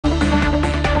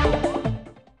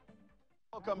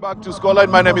Welcome back to Scoreline.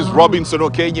 My name is Robinson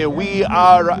Okenye. We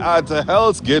are at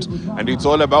Hell's Gate and it's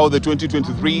all about the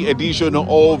 2023 edition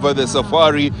of the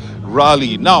Safari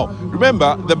Rally. Now,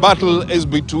 remember, the battle is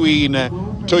between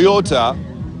Toyota,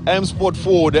 M Sport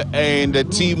Ford and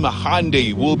Team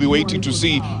Hyundai. We'll be waiting to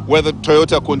see whether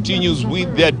Toyota continues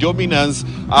with their dominance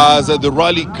as the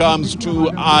rally comes to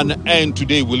an end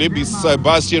today. Will it be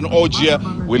Sebastian Ogier?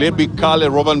 Will it be Kale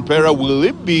Rovanpera? Will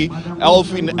it be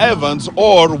Elfyn Evans?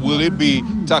 Or will it be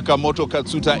Takamoto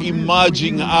Katsuta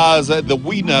emerging as the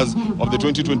winners of the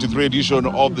 2023 edition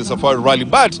of the Safari Rally?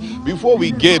 But before we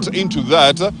get into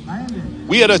that,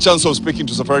 we had a chance of speaking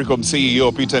to Safaricom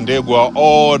CEO Peter Ndegwa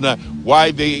on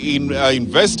why they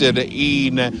invested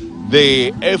in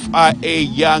the FIA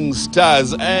Young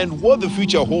Stars and what the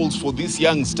future holds for these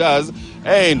young stars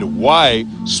and why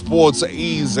sports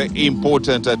is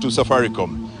important to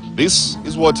Safaricom. This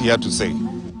is what he had to say.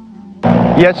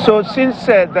 Yes, so since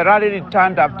the rally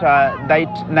returned after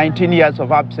 19 years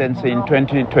of absence in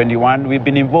 2021, we've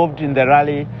been involved in the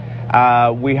rally.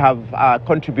 We have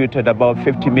contributed about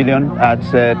 50 million. That's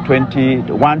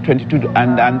 21, 22,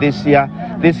 and this year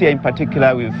in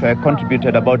particular, we've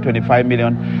contributed about 25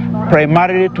 million,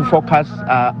 primarily to focus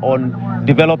on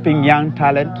developing young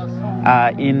talent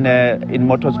in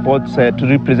motorsports to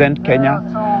represent Kenya.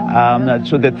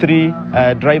 So the three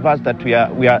drivers that we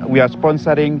are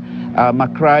sponsoring,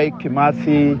 Makrai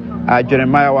Kimathi,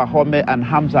 Jeremiah Wahome, and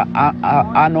Hamza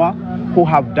Anwar, who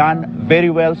have done very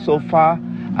well so far.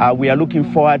 We are looking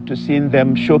forward to seeing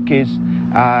them showcase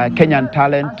Kenyan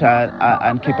talent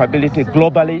and capability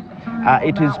globally.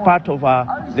 It is part of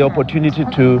the opportunity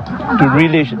to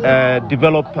really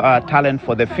develop talent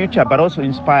for the future, but also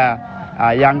inspire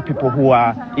young people who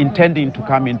are intending to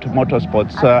come into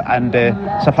motorsports and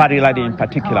Safari Rally in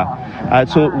particular.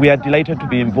 So we are delighted to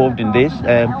be involved in this.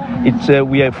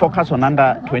 We are focused on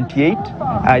under 28.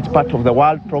 It's part of the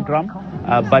world program.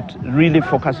 But really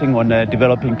focusing on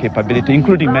developing capability,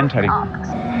 including mentoring.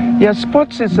 Yeah,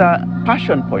 sports is a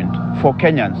passion point for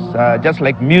Kenyans, just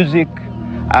like music.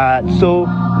 So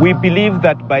we believe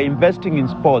that by investing in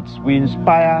sports, we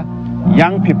inspire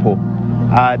young people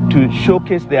to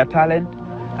showcase their talent,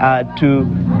 to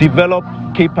develop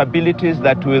capabilities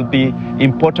that will be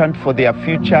important for their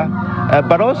future,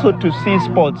 but also to see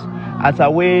sports as a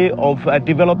way of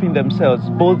developing themselves,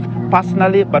 both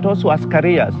personally but also as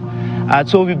careers.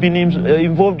 So we've been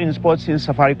involved in sports since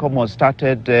Safaricom was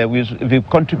started. We've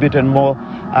contributed more,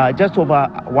 just over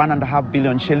 1.5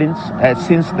 billion shillings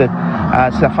since the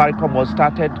Safaricom was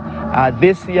started.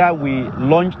 This year we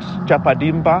launched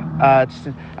Chapadimba,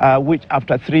 which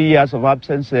after 3 years of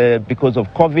absence because of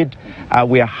COVID,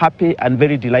 we are happy and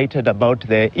very delighted about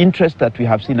the interest that we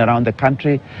have seen around the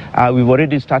country. We've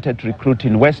already started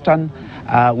recruiting Western.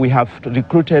 We have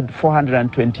recruited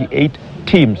 428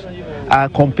 teams.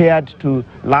 Compared to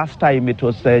last time, it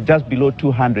was just below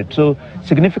 200. So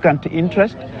significant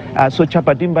interest. So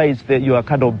Chapadimba is your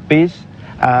kind of base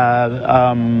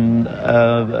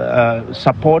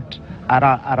support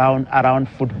around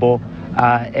football,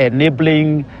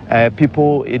 enabling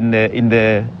people in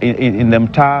the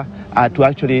mtaa to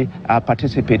actually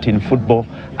participate in football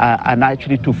and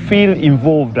actually to feel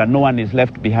involved and no one is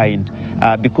left behind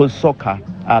because soccer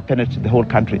penetrates the whole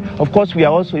country. Of course, we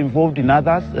are also involved in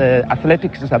others.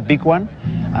 Athletics is a big one.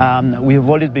 We have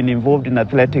always been involved in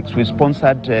athletics. We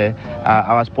sponsored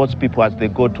our sports people as they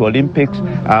go to Olympics.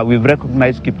 We've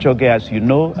recognized Kipchoge, as you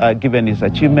know, given his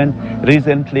achievement.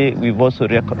 Recently, we've also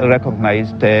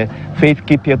recognized Faith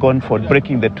Kipyegon for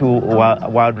breaking the 2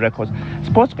 world records.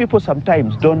 Sports people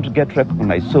sometimes don't get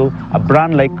recognized. So a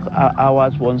brand like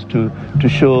ours wants to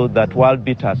show that world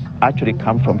beaters actually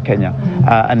come from Kenya.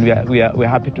 And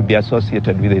we're happy to be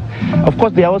associated with it. Of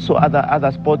course, there are also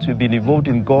other sports. We've been involved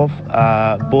in golf,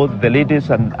 both the ladies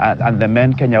and the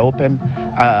men Kenya Open,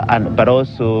 but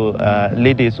also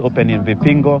ladies Open in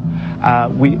Vipingo.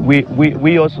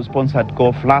 We also sponsored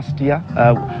golf last year,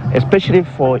 especially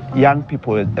for young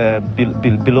people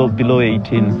below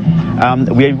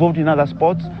 18. We are involved in other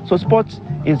sports. So sports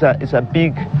is a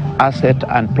big asset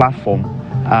and platform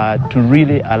to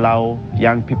really allow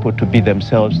young people to be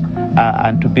themselves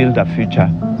and to build a future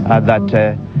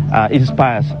that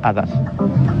inspires others.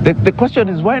 The question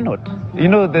is, why not? You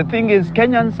know, the thing is,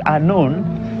 Kenyans are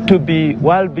known to be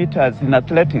world beaters in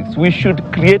athletics. We should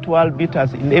create world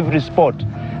beaters in every sport.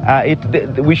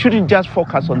 We shouldn't just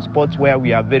focus on sports where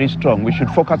we are very strong. We should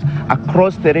focus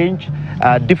across the range,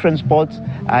 different sports,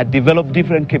 develop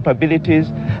different capabilities.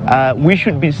 We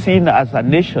should be seen as a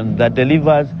nation that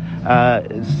delivers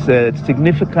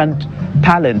significant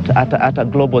talent at a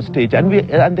global stage, and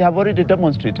they have already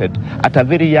demonstrated at a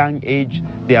very young age.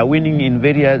 They are winning in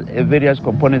various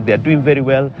components. They are doing very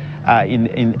well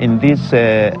in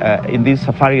this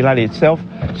Safari Rally itself.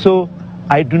 So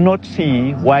I do not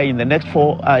see why in the next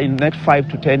 5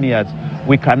 to 10 years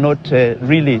we cannot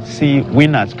really see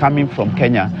winners coming from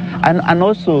Kenya, and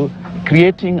also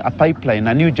creating a pipeline,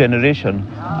 a new generation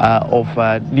of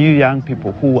new young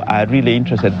people who are really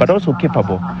interested but also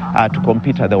capable to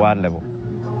compete at the world level.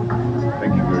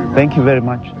 Thank you very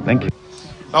much. Thank you.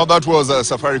 Now that was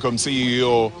Safaricom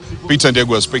CEO Peter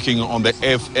Ndegwa speaking on the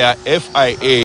FIA